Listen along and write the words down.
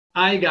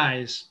Hi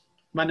guys,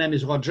 my name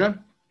is Roger.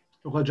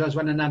 Roger's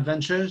One and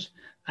Adventures,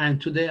 and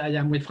today I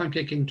am with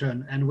Frankie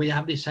Kington, and we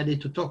have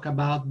decided to talk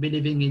about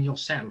believing in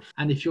yourself.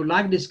 And if you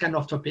like this kind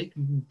of topic,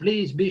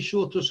 please be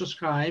sure to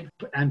subscribe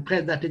and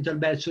press that little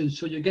bell so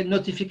you get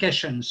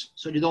notifications,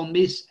 so you don't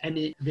miss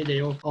any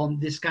video on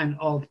this kind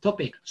of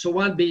topic. So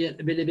what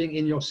believing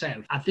in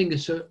yourself? I think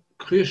it's a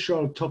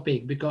crucial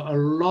topic because a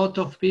lot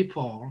of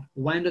people,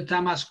 when the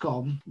time has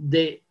come,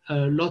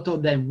 a lot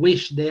of them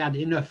wish they had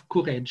enough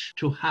courage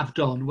to have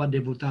done what they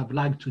would have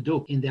liked to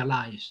do in their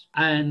lives.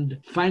 And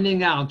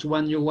finding out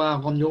when you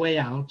are on your way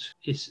out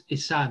is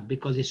sad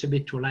because it's a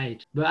bit too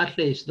late. But at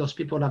least those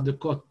people have the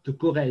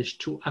courage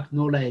to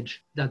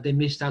acknowledge that they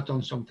missed out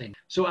on something.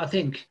 So I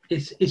think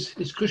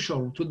it's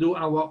crucial to do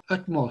our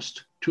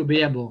utmost to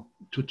be able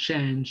to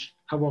change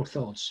our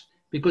thoughts.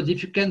 Because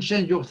if you can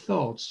change your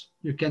thoughts,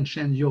 you can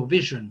change your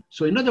vision.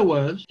 So in other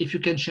words, if you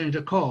can change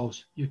the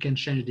cause, you can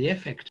change the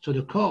effect. So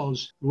the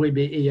cause will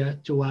be here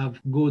to have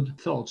good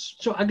thoughts.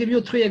 So I'll give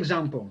you 3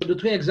 examples. The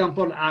 3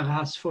 examples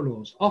are as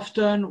follows.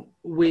 Often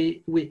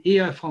we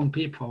hear from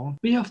people,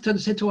 we often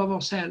say to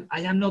ourselves,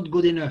 I am not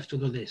good enough to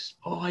do this.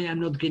 Or I am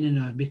not good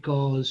enough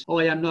because, or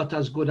I am not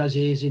as good as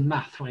he is in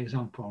math, for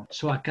example.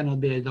 So I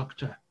cannot be a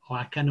doctor. Or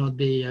I cannot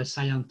be a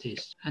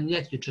scientist. And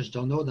yet you just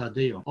don't know that,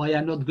 do you? Or I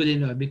am not good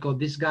enough because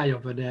this guy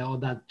over there or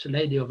that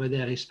lady over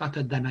there is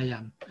smarter than I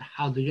am.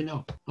 How do you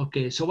know?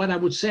 Okay, so what I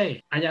would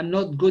say, I am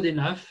not good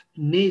enough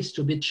needs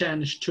to be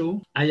changed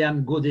to I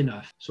am good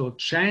enough. So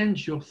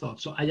change your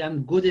thoughts. So I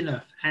am good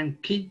enough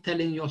and keep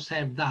telling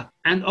yourself that.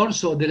 And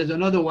also there is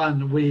another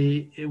one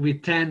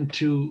we tend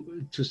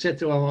to say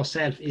to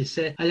ourselves is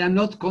say, I am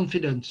not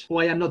confident,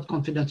 or I am not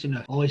confident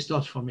enough, or it's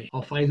not for me.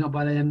 Or for example,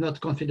 I am not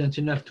confident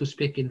enough to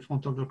speak in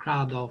front of the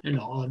crowd, or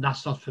or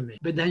that's not for me.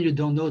 But then you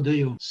don't know, do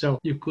you? So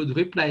you could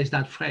replace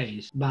that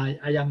phrase by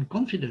I am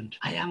confident.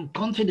 I am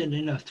confident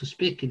enough to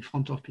speak in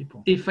front of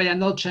people. If I had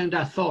not changed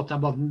that thought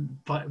about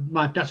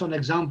my personal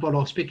example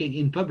of speaking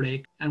in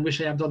public, and which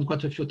I have done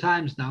quite a few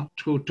times now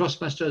through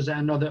Toastmasters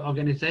and other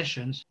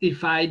organizations,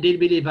 if I did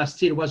believe I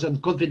still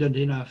wasn't confident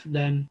enough,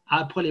 then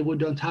I probably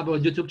wouldn't have a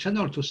YouTube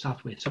channel to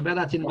start with. So bear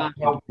that in mind.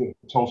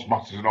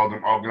 Toastmasters and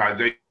other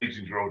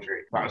organizations,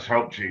 Roger, that has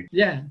helped you.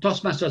 Yeah,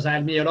 Toastmasters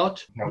helped me a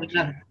lot. Helped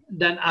you.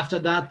 Then after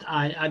that,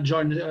 I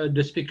joined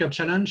the Speak Up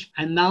Challenge.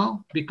 And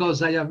now,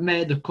 because I have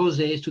made the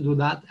causes to do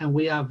that, and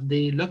we have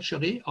the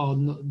luxury or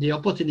the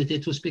opportunity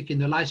to speak in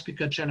the Live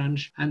Speaker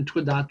Challenge, and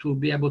through that to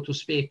be able to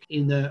speak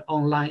in the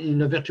online, in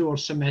the virtual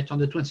summit on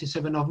the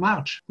 27th of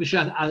March, which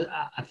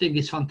I think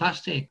is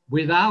fantastic.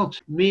 Without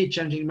me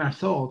changing my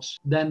thoughts,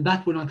 then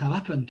that would not have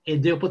happened.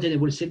 And the opportunity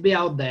will still be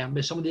out there,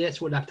 but somebody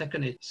else would have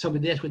taken it.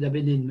 Somebody else would have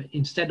been in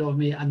instead of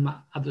me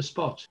at the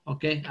spot,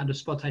 okay, at the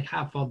spot I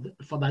have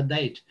for that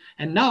date.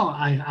 And now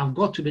I've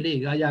got to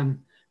believe I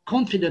am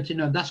confident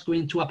enough that's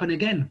going to happen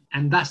again.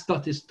 And that's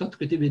not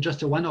going to be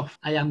just a one-off.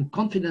 I am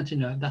confident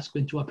enough that's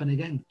going to happen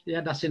again.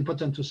 Yeah, that's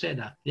important to say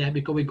that. Yeah,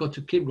 because we got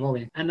to keep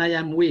growing. And I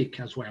am weak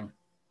as well.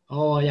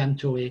 Oh, I am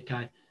too weak.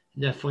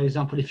 For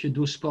example, if you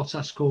do sports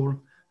at school,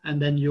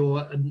 and then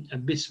you're a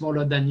bit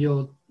smaller than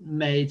your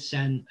mates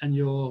and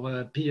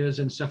your peers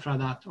and stuff like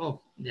that.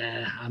 Oh,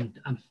 yeah,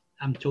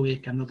 I'm too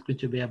weak. I'm not going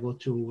to be able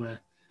to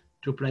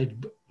play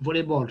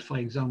volleyball, for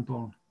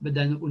example. But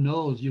then who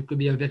knows? You could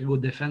be a very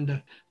good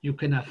defender. You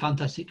can have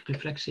fantastic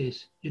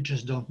reflexes. You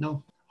just don't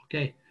know.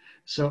 Okay.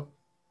 So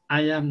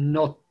I am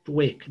not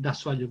weak.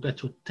 That's why you got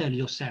to tell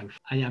yourself,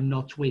 I am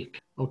not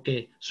weak.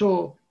 Okay.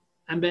 So,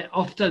 and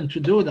often to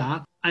do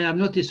that, I have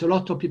noticed a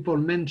lot of people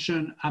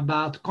mention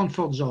about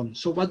comfort zone.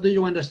 So what do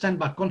you understand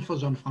by comfort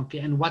zone, Frankie?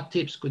 And what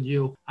tips could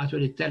you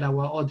actually tell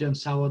our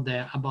audience out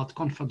there about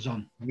comfort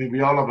zone? I mean,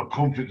 we all have a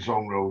comfort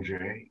zone,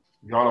 Roger.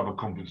 We all have a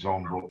comfort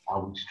zone, but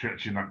are we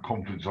stretching that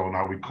comfort zone?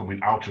 Are we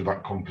coming out of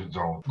that comfort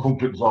zone?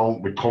 Comfort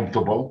zone, we're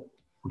comfortable.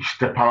 We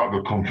step out of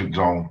the comfort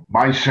zone.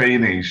 My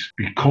saying is,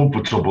 be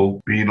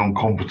comfortable being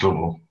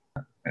uncomfortable.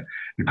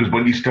 Because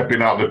when you're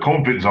stepping out of the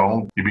comfort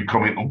zone, you're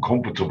becoming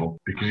uncomfortable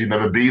because you've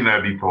never been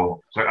there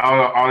before. So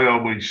I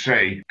always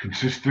say,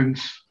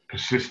 persistence,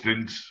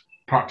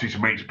 practice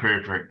makes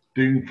perfect.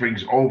 Doing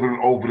things over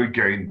and over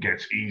again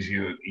gets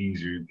easier and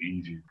easier and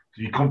easier.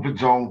 So your comfort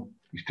zone,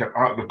 you step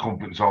out of the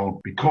comfort zone,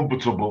 be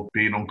comfortable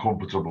being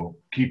uncomfortable.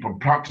 Keep on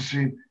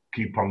practicing,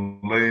 keep on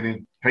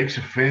learning. Face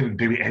the fear and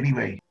do it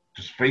anyway.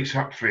 Just face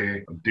that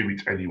fear and do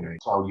it anyway.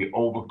 That's how you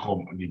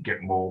overcome and you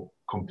get more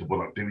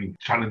comfortable at doing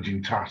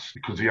challenging tasks,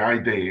 because the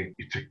idea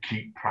is to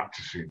keep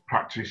practicing.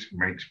 Practice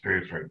makes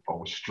perfect, but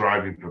we're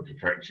striving for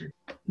perfection.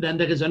 Then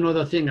there is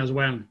another thing as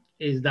well,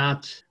 is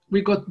that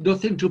we got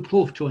nothing to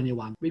prove to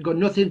anyone. We got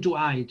nothing to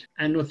hide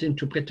and nothing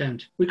to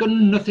pretend. We got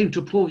nothing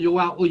to prove. You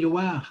are who you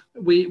are.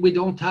 We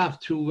don't have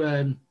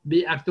to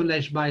be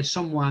acknowledged by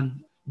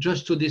someone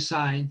just to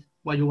decide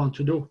what you want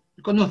to do.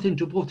 You got nothing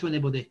to prove to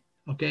anybody.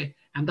 Okay.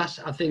 And that's,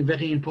 I think,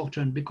 very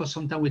important, because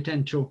sometimes we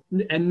tend to,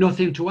 and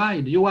nothing to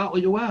hide. You are who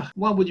you are.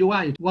 Why would you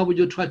hide? Why would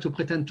you try to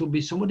pretend to be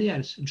somebody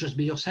else? Just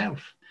be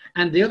yourself.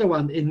 And the other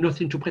one is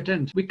nothing to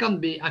pretend. We can't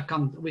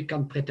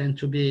pretend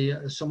to be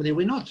somebody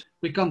we're not.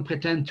 We can't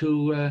pretend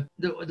to,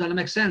 that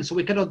makes sense. So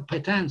we cannot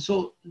pretend.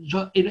 So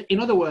in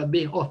other words,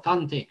 be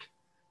authentic,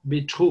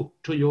 be true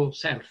to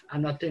yourself.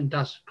 And I think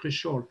that's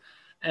crucial.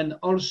 And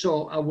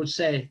also I would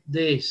say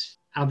this,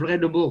 I've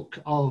read a book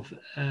of,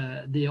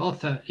 the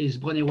author is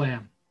Bronnie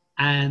Ware,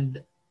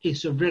 and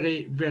it's a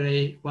very,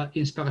 very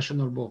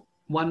inspirational book.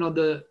 One of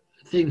the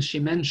things she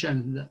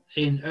mentioned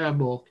in her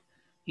book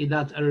is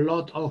that a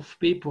lot of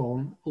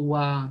people who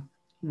are,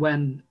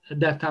 when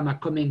their time are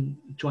coming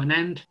to an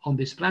end on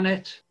this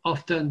planet,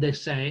 often they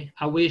say,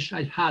 I wish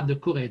I had the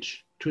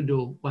courage to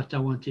do what I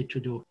wanted to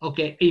do.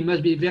 Okay, it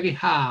must be very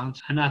hard,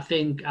 and I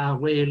think I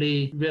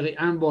really, very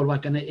humble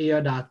when I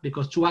hear that,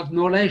 because to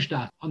acknowledge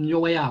that on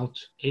your way out,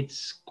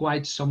 it's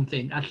quite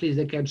something. At least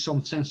they get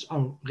some sense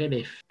of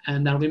relief.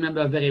 And I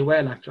remember very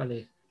well,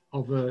 actually,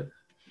 of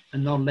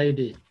an old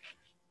lady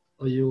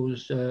who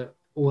used,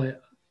 who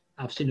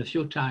I've seen a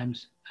few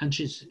times, and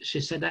she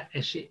said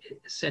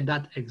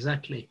that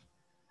exactly.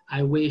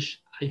 I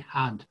wish I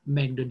had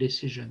made the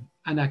decision,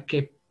 and I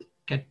kept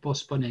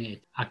postponing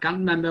it. I can't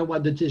remember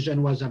what the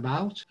decision was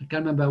about. I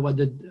can't remember what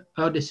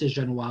her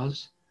decision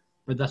was,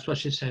 but that's what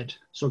she said.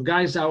 So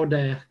guys out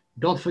there,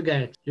 don't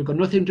forget, you've got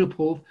nothing to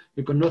prove,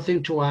 you've got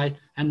nothing to hide,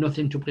 and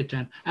nothing to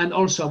pretend. And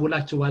also, I would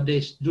like to add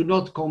this, do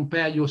not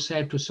compare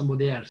yourself to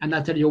somebody else. And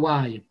I'll tell you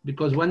why.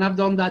 Because when I've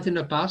done that in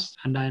the past,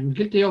 and I'm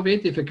guilty of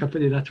it, if I can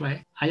put it that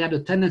way, I had a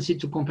tendency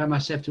to compare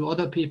myself to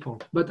other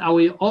people. But I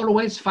will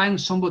always find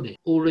somebody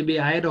who will be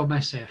ahead of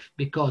myself,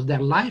 because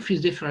their life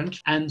is different,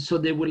 and so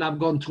they will have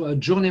gone through a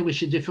journey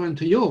which is different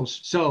to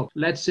yours. So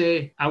let's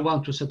say I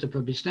want to set up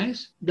a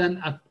business,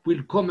 then I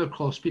will come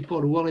across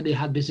people who already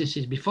had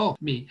businesses before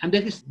me. And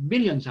there is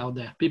billions out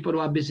there, people who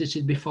have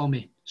businesses before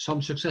me.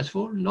 Some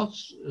successful,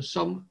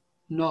 some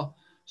not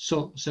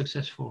so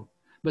successful.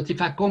 But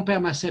if I compare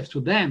myself to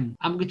them,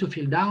 I'm going to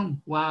feel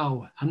down.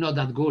 Wow, I'm not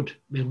that good.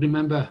 But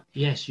remember,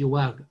 yes, you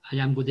are. I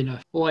am good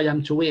enough. Or I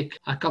am too weak.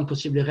 I can't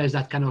possibly raise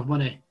that kind of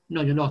money.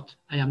 No, you're not.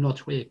 I am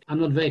not weak. I'm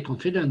not very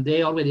confident.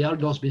 They already have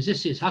those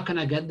businesses. How can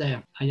I get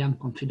there? I am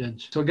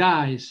confident. So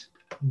guys,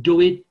 do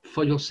it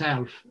for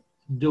yourself.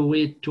 Do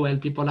it to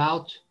help people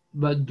out.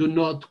 But do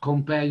not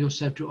compare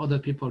yourself to other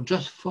people.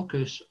 Just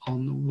focus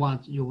on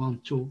what you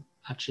want to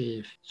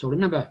achieve. So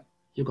remember,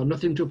 you've got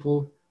nothing to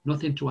prove,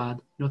 nothing to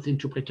add, nothing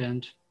to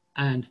pretend.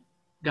 And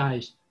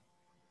guys,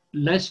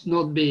 let's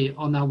not be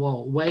on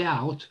our way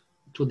out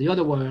to the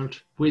other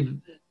world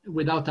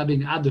without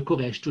having had the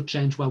courage to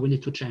change what we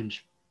need to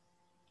change.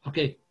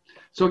 Okay,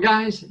 so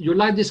guys, you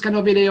like this kind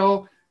of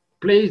video,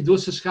 please do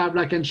subscribe,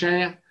 like, and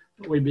share.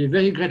 We'll be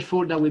very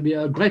grateful. That will be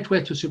a great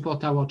way to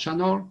support our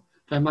channel,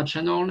 my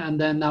channel. And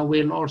then I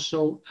will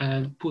also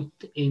put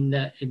in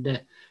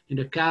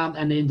the card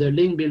and in the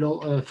link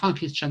below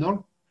Frankie's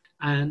channel,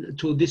 and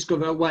to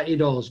discover what he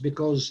does,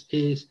 because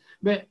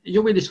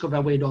you will discover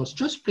what he does.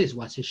 Just please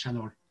watch his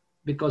channel,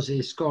 because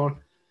his score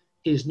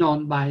is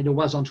known by the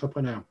Was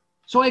Entrepreneur.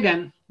 So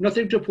again,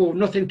 nothing to prove,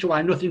 nothing to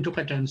hide, nothing to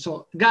pretend.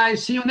 So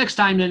guys, see you next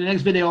time in the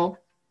next video,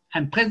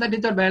 and press that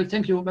little bell.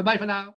 Thank you. Bye-bye for now.